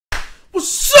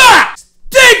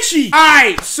Deji!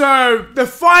 Alright, so the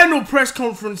final press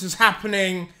conference is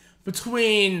happening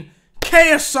between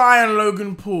KSI and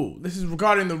Logan Paul. This is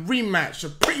regarding the rematch, so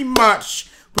pretty much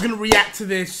we're gonna react to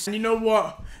this. And you know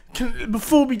what?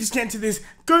 Before we just get into this,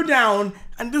 go down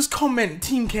and just comment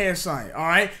Team KSI,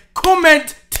 alright?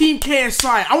 Comment Team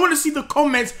KSI. I want to see the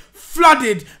comments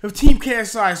flooded with Team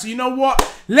KSI. So you know what?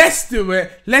 Let's do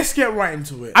it. Let's get right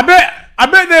into it. I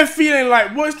bet they're feeling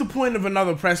like, what's the point of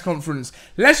another press conference?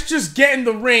 Let's just get in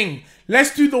the ring.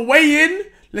 Let's do the weigh-in.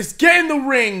 Let's get in the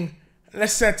ring.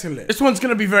 Let's settle it. This one's going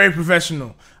to be very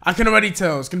professional. I can already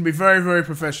tell. It's going to be very, very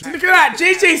professional. Look at that.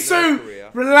 JJ's so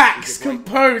relaxed,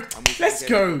 composed. Let's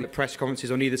go. The press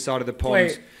conferences on either side of the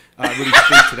pond really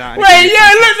speak to that. Wait,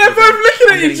 yeah, look, they're both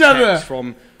looking at each other.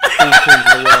 From all corners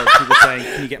of the world, people saying,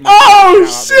 can you get my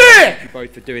shit! Thank you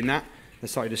both for doing that. They're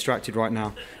slightly distracted right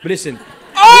now. But listen.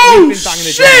 Oh,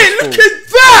 shit! Look at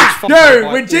that!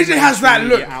 No, when JJ has that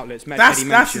look,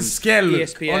 that's a scare look,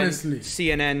 ESPN, honestly.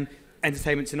 CNN,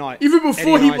 Entertainment Tonight. Even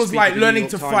before he was like learning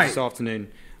to fight. This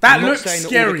afternoon. That looks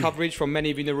scary. Coverage from many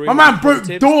of you in the room. My man broke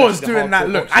doors doing that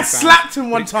look. I slapped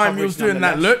him one time. He was doing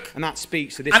that look, and that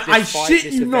speaks to this. And I shit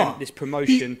you not. This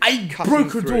promotion. I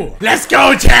broke a door. Let's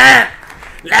go, champ.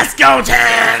 Let's go,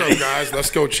 champ. What's up, guys?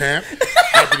 Let's go, champ.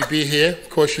 Happy to be here. Of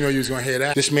course, you know you was gonna hear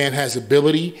that. This man has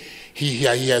ability. He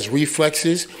has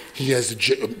reflexes. He has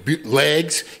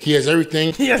legs. He has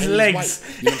everything. He has legs.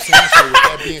 You know what I'm saying? So with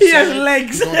that being he said, has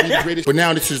legs. He's gonna be the greatest. But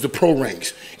now this is the pro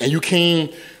ranks, and you came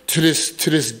to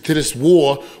this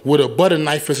war with a butter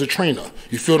knife as a trainer.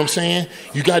 You feel what I'm saying?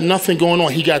 You got nothing going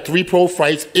on. He got 3 pro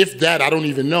fights, if that. I don't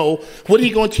even know. What are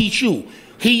he gonna teach you?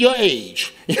 He your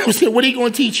age. You know what I'm saying? What are he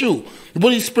gonna teach you?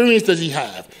 What experience does he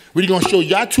have? What are you gonna show?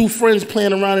 Y'all 2 friends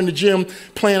playing around in the gym,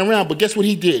 playing around. But guess what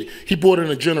he did? He brought in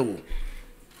a general.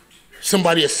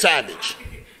 Somebody a savage.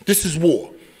 This is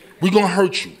war. We're gonna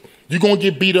hurt you. You're gonna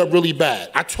get beat up really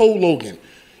bad. I told Logan,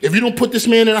 if you don't put this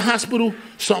man in a hospital,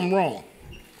 something wrong.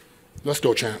 Let's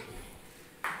go, champ.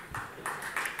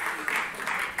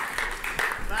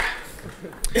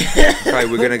 Right,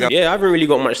 we're gonna go. Yeah, I haven't really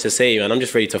got much to say, man. I'm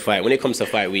just ready to fight. When it comes to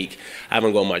fight week, I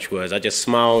haven't got much words. I just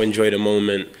smile, enjoy the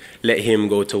moment, let him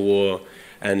go to war.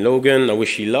 And Logan, I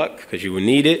wish you luck, because you will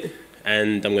need it.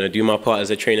 And I'm going to do my part as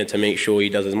a trainer to make sure he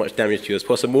does as much damage to you as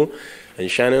possible. And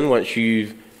Shannon, once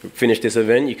you've finished this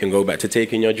event, you can go back to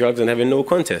taking your drugs and having no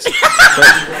contest.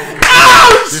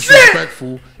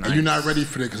 Disrespectful, and you're not ready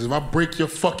for that, because if I break your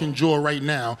fucking jaw right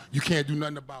now, you can't do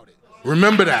nothing about it.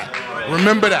 Remember that.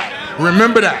 Remember that.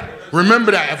 Remember that.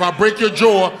 Remember that. If I break your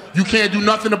jaw, you can't do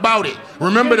nothing about it.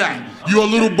 Remember that. You're a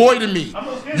little boy to me.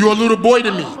 You're a little boy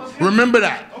to me. Remember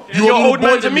that. You're an old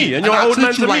man to me, and you're an old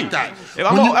man to me. Like that.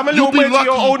 I'm a little boy to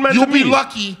your old man to me. You'll be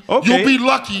lucky. You'll be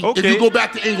lucky if you go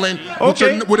back to England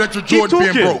without your Jordan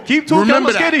being broke. Keep talking. I'm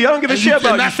scared of you. I don't give a shit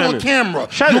about you, Shannon. That's on camera.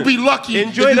 Shannon, you'll be lucky.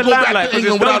 Enjoy the limelight, because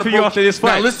it's done for you after this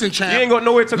fight. Now listen, champ. You ain't got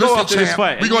nowhere to go after this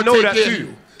fight. We're gonna know take that care of too.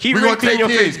 you. Keep wrinkling your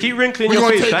face. Keep wrinkling your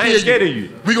face. I ain't scared of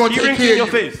you. We're gonna take care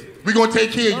of you. We're gonna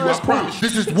take care of you. I promise.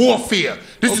 This is warfare.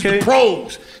 This is the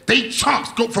pros. They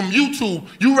chumps go from YouTube.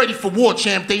 You ready for war,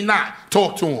 champ? They not.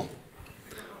 Talk to them.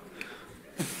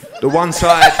 The one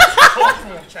side,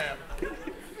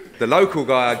 the local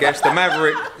guy, I guess, the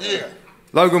Maverick,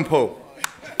 Logan Paul.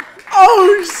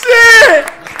 Oh shit!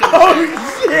 Oh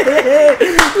shit!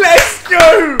 Let's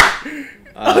go!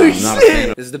 Oh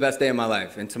shit! This is the best day of my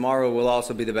life, and tomorrow will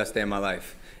also be the best day of my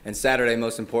life. And Saturday,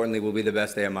 most importantly, will be the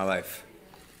best day of my life.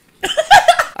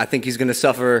 I think he's gonna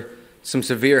suffer some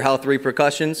severe health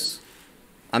repercussions.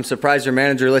 I'm surprised your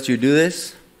manager lets you do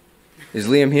this. Is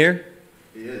Liam here?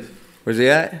 He is. Where's he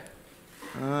at?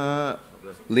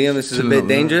 Liam, this is a bit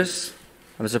dangerous.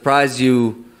 I'm surprised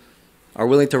you are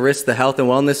willing to risk the health and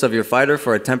wellness of your fighter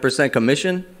for a 10%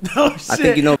 commission. Oh, shit. I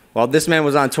think you know, well, this man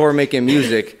was on tour making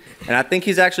music, and I think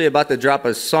he's actually about to drop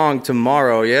a song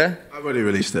tomorrow, yeah? I've already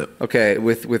released it. Okay,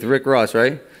 with Rick Ross,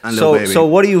 right? And Lil Baby. So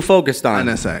what are you focused on?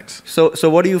 NSX. So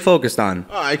what are you focused on?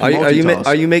 Oh, I can multitask.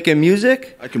 Are you making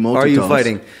music? I can multitask. Or are you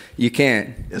fighting? You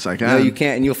can't. Yes, I can. No, you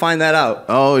can't, and you'll find that out.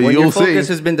 Oh, when you'll your see. focus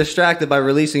has been distracted by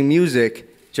releasing music,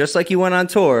 just like you went on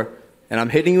tour, and I'm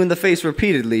hitting you in the face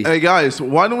repeatedly. Hey guys,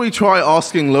 why don't we try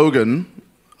asking Logan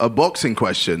a boxing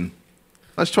question?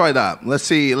 Let's try that. Let's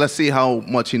see how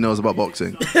much he knows about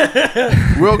boxing.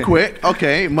 Real quick.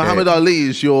 Okay, Muhammad Ali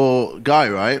is your guy,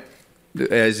 right?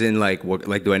 As in, like, what,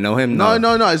 like, do I know him? No.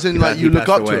 As in, like, you look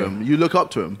up to him. You look up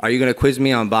to him. Are you gonna quiz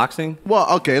me on boxing? Well,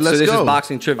 okay, let's go. So this is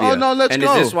boxing trivia. Oh no, let's go.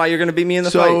 And is this why you're gonna beat me in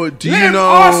the fight? So, do you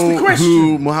know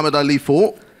who Muhammad Ali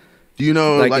fought? Do you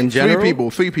know, like, in general?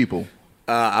 three people?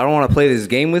 I don't want to play this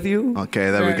game with you.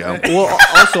 Okay, there we go. Well,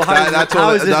 also, how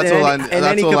is this in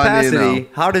any capacity?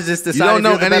 How does this decide? You don't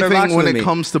know anything when it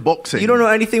comes to boxing. You don't know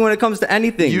anything when it comes to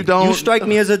anything. You don't. You strike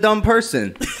me as a dumb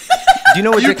person. Do you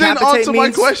know what you didn't answer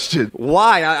means? my question.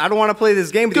 Why? I don't want to play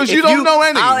this game because you don't know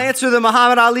any. I'll answer the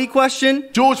Muhammad Ali question.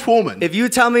 George Foreman. If you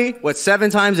tell me what 7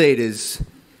 times 8 is.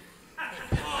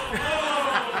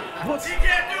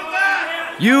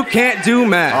 You can't do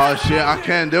math. Oh shit, I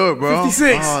can't do it, bro.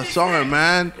 56. Oh, sorry,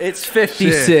 man. It's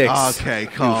 56. Shit. Okay,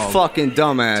 calm. You fucking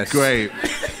dumbass. Great.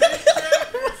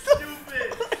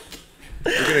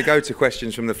 We're going to go to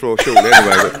questions from the floor shortly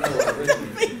anyway.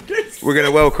 We're going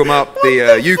to welcome up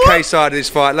the UK side of this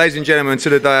fight. Ladies and gentlemen, to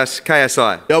the dais,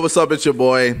 KSI. Yo, what's up? It's your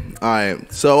boy. All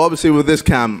right. So obviously with this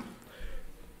camp,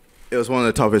 it was one of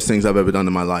the toughest things I've ever done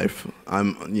in my life.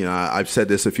 I've said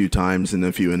this a few times in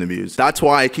a few interviews. That's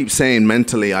why I keep saying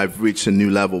mentally I've reached a new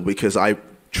level, because I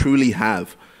truly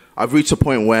have. I've reached a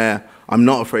point where I'm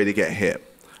not afraid to get hit.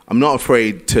 I'm not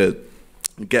afraid to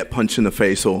get punched in the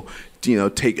face or,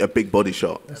 take a big body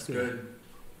shot. That's good.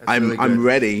 I'm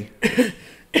ready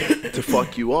to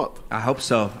fuck you up. I hope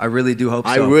so. I really do hope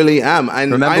so. I really am.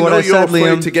 And remember I know what you're said, afraid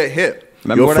Liam? to get hit.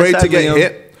 Remember you're afraid to get Liam?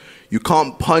 hit. You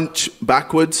can't punch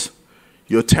backwards.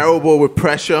 You're terrible with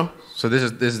pressure. So this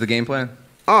is the game plan?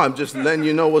 Oh, I'm just letting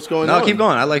you know what's going on. No, keep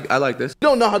going. I like this. You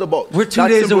don't know how to box. We're 2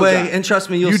 days away, and trust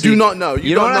me, you'll see. You do not know.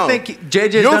 You don't know. I think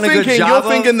JJ's done a good job.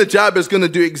 You're thinking the jab is going to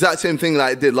do the exact same thing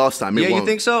like it did last time. Yeah, you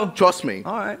think so? Trust me.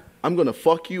 All right. I'm going to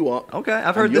fuck you up. Okay,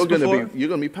 I've heard this before. You're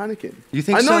going to be panicking. You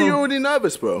think so? I know you're already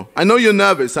nervous, bro. I know you're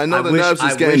nervous. I know the nerves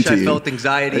is getting to you. I wish I felt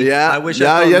anxiety. Yeah, I wish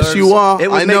I felt yes, nerves. you are.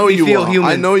 It would I know make me you feel are. human.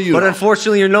 I know you But are.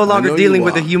 unfortunately, you're no longer dealing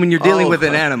with a human. You're dealing with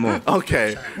an animal.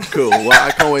 Okay, cool. Well,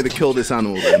 I can't wait to kill this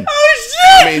animal then. Oh,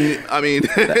 shit! I mean,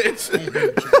 it's,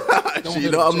 actually,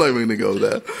 I'm not even going to go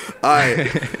there. All right,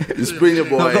 just bring your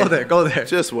boy. No, go there.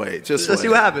 Just wait. Let's see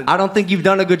what happens. I don't think you've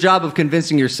done a good job of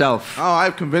convincing yourself. Oh,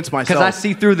 I've convinced myself. Because I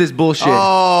see through this bullshit.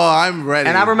 Oh, I'm ready.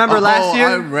 And I remember last year.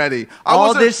 I'm ready.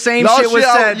 All this same shit was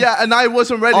said. Yeah, and I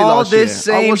wasn't ready last year. All this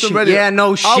same shit. Yeah,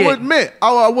 no shit. I'll admit,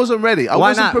 I wasn't ready. I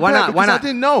wasn't prepared. Why not? Because I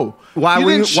didn't know. Why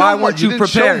weren't you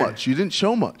prepared? You didn't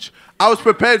show much. I was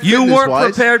prepared. You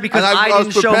weren't prepared because I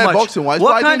didn't show much. Boxing-wise,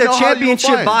 what kind of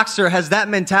championship boxer has that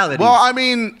mentality? Well, I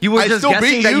mean, you were just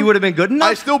guessing that you would have been good enough.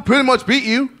 I still pretty much beat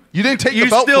you. You didn't take the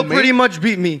belt from me. You still pretty much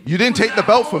beat me. You didn't take the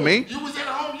belt from me. You was at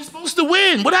home. You're supposed to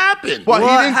win. What happened? What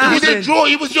he didn't draw.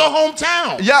 It was your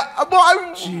hometown. Yeah,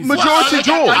 well, majority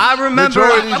draw. I remember.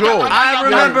 Majority draw. I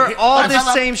remember all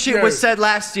this same shit was said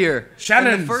last year.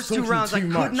 Shannon, in the first 2 rounds, I could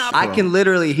not. Bro. I can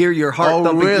literally hear your heart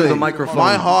thumping through the microphone.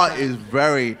 My heart is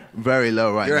very, very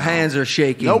low right now. Your hands are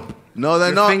shaking. Nope. No,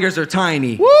 they're not. Your fingers are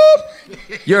tiny. Whoop.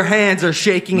 Your hands are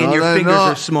shaking and your fingers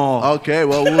are small. Okay,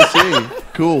 well, we'll see.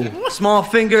 Cool. Small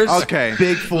fingers. Okay.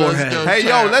 Big forehead. Hey,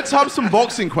 yo, let's have some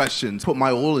boxing questions. Put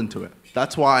my all into it.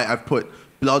 That's why I've put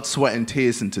blood, sweat, and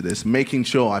tears into this, making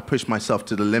sure I push myself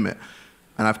to the limit.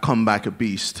 And I've come back a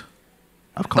beast.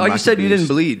 I thought you said you didn't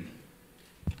bleed.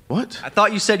 What? I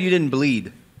thought you said you didn't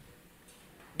bleed.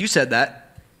 You said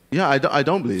that. Yeah, I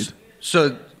don't bleed.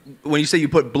 So when you say you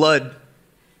put blood,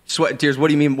 sweat, and tears, what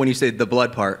do you mean when you say the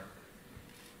blood part?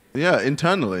 Yeah,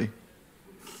 internally.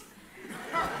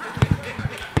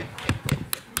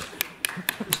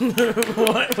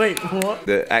 What? Wait, what?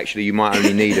 That actually you might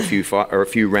only need a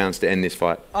few rounds to end this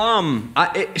fight.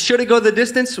 Should it go the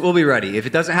distance? We'll be ready. If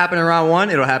it doesn't happen in round 1,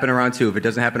 it'll happen in round 2. If it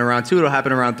doesn't happen in round 2, it'll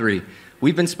happen in round 3.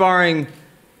 We've been sparring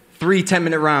 3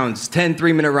 10-minute rounds, 10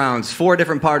 3-minute rounds, 4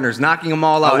 different partners, knocking them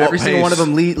all out. Every single one of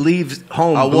them leaves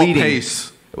home bleeding. What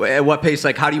pace? At what pace?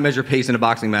 Like, how do you measure pace in a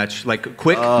boxing match? Like,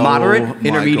 quick, moderate,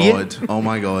 intermediate? Oh,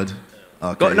 my God.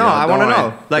 Okay, no, I want to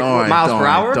know. Like, miles per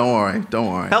hour?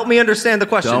 Don't worry. Help me understand the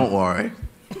question. Don't worry.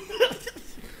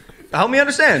 Help me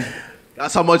understand.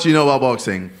 That's how much you know about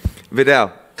boxing.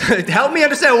 Vidal. Help me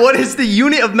understand. What is the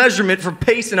unit of measurement for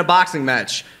pace in a boxing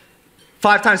match?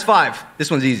 5 times 5. This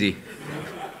one's easy.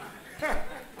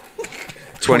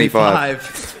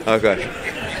 25. Okay.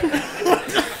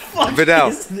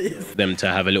 Vidal. Them to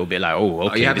have a little bit like, oh,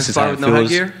 okay, you haven't this is how sparred it with no feels.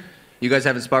 headgear? You guys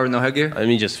haven't sparred with no headgear? Let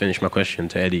me just finish my question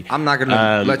to Eddie. I'm not going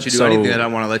to let you do anything that I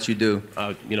want to let you do.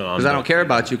 Because I don't care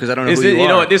about you, because I don't know who you are. You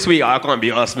know what, this week I can't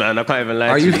be us, man. I can't even lie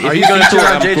Are to you you. featured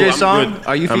on JJ's song?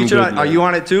 Are you featured on, are you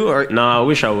on it too? Or? No, I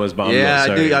wish I was, but I'm not.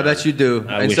 Sorry. I bet you do.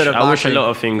 I Instead of boxing, I wish a lot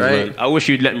of things, right? man. I wish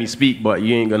you'd let me speak, but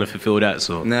you ain't going to fulfill that,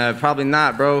 so. Nah, probably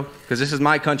not, bro. Because this is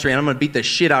my country, and I'm going to beat the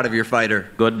shit out of your fighter.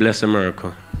 God bless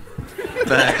America.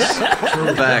 Facts.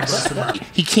 Facts.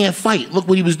 He can't fight. Look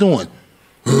what he was doing.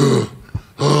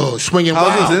 Swinging How's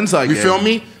wild. his inside You game? feel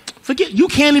me? Forget, you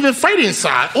can't even fight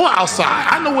inside or outside.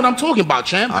 I know what I'm talking about,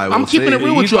 champ. I'm keeping it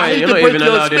real with you. I hate to break your spirit. You're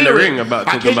not even allowed in the ring about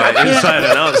talking about inside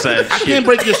and outside. I can't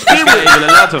break your spirit. You're not even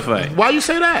allowed to fight. Why you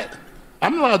say that?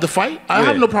 I'm allowed to fight. I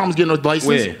have no problems getting a license.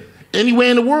 Where? Anywhere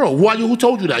in the world. Who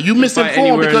told you that? You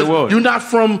misinformed because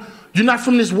you're not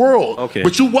from this world. Okay.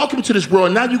 But you're welcome to this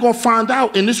world. Now you're gonna find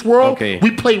out in this world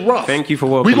we play rough. Thank you for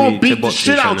welcoming me. We're gonna beat the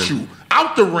shit out you.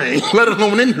 Out the ring, let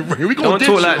alone in the ring. We gonna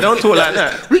Don't talk like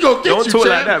that. We gonna get Don't you, talk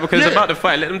champ. like that because it's about the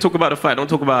fight. Let them talk about the fight. Don't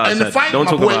talk about outside. And the fight, don't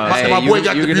talk about outside. my boy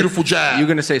got the beautiful jab. You're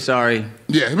gonna say sorry.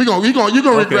 Yeah, you're gonna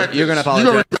regret this. You're gonna apologize.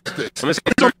 I'm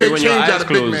gonna make change out of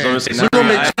big man. We're gonna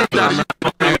make change out of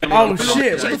Oh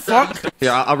shit, what the fuck?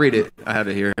 Here, I'll read it. I have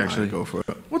it here, actually. Go for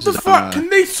it. What the fuck? Can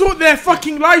they sort their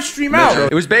fucking live stream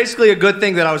out? It was basically a good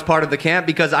thing that I was part of the camp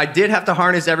because I did have to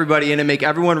harness everybody in and make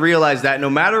everyone realize that no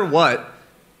matter what,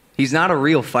 he's not a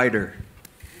real fighter.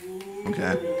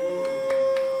 Okay.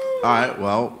 All right,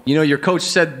 well. You know, your coach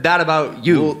said that about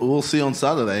you. We'll see on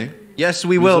Saturday. Yes,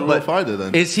 we will, but fighter,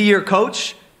 then. Is he your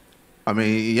coach? I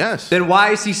mean, yes. Then why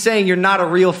is he saying you're not a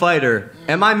real fighter?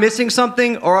 Am I missing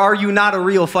something, or are you not a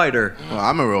real fighter? Well,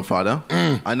 I'm a real fighter.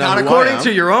 I know not according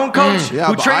to your own coach,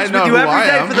 who trains with you every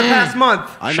day for the past month.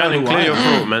 Shannon, clear your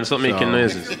throat, man. Stop making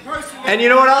noises. And you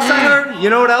know what else I heard? You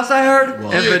know what else I heard?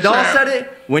 And Vidal said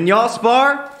it. When y'all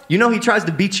spar, you know he tries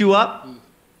to beat you up,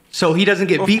 so he doesn't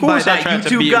get beat by that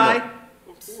YouTube guy.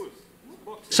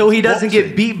 So he doesn't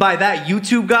get beat by that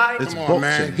YouTube guy? It's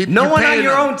boxing. No one on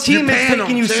your own team is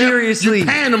taking you seriously. You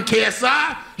paying him,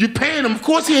 KSI. You paying him. Of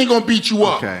course he ain't gonna beat you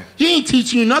up. Okay. He ain't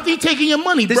teaching you nothing. He taking your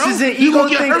money, bro. This is an you ego gonna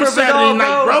get thing hurt for Saturday Vidal,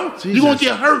 night, bro. Jesus. You gonna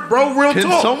get hurt, bro. Real Can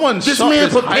talk. someone this shut man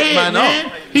this hype prepared, man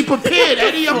up? He prepared,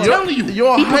 Eddie. I'm telling you.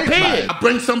 You're he a hype prepared. man. I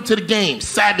bring something to the game.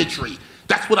 Savagery.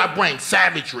 That's what I bring.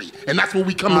 Savagery. And that's what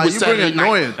we come with you Saturday bring night.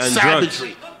 annoyance. And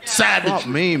Savagery. Savagery. Fuck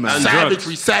me, man. And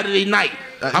Savagery. Saturday night.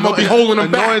 I'm No- gonna be holding them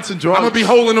back. annoyance I'm and drugs. gonna be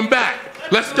holding them back.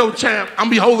 Let's go, champ. I'm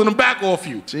gonna be holding them back off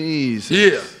you. Jeez.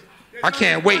 Yeah. I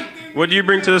can't wait. What do you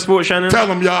bring to the sport, Shannon? Tell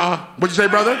them, y'all. What'd you say,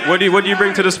 brother? What do you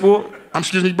bring to the sport?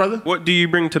 Excuse me, brother? What do you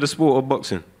bring to the sport of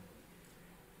boxing?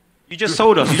 You just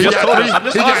told us. You just told us. I'm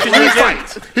just He got asking three you again.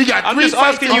 fights. He got I'm three just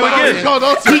fights. asking you again.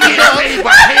 He getting paid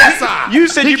by KSI. You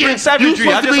said you bring You savagery.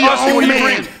 supposed I to just be your asked you own what you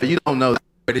man. bring. You don't know.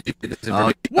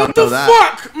 What the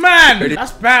fuck, man?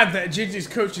 That's bad that JJ's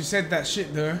coach has said that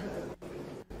shit, though.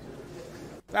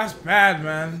 That's bad,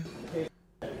 man.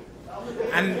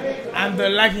 And they're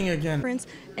lagging again.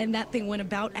 And that thing went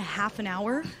about a half an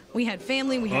hour. We had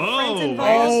family, we had friends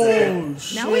involved. Oh,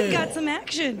 shit. Now we've got some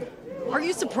action. Are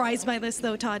you surprised by this,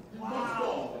 though, Todd?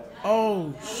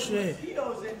 Oh, shit.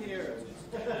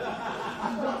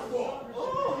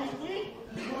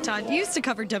 Todd, you used to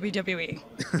cover WWE.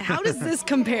 How does this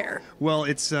compare? Well,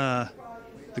 it's the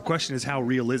question is how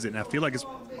real is it? And I feel like it's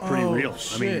pretty real.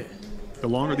 Shit. I mean, the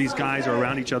longer these guys are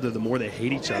around each other, the more they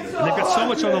hate each other. And they've got so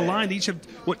much on the line. They each have,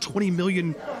 20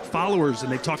 million followers,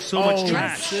 and they talk so much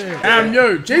trash.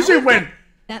 Yo, JJ went.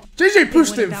 JJ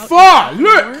pushed it about far.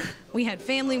 Look. We had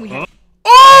family, we had...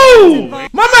 Oh!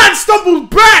 My man stumbled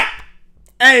back!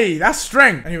 Hey, that's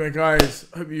strength. Anyway, guys,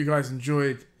 hope you guys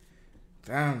enjoyed.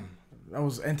 Damn, that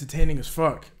was entertaining as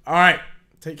fuck. Alright,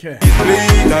 take care.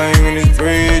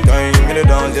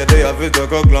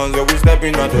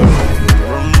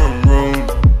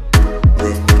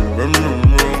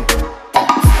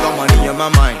 Money on my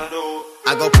mind.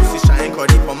 I got pussy shine, caught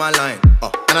deep on my line.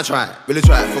 And I try, really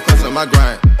try, focus on my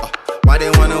grind. Why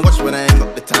they wanna watch when I ain't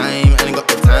got the time? I ain't got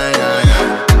the time.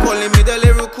 Calling me the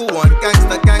lyrical one,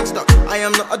 gangster. I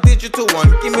am not a digital one.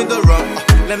 Give me the rum.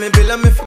 Let me be, let me.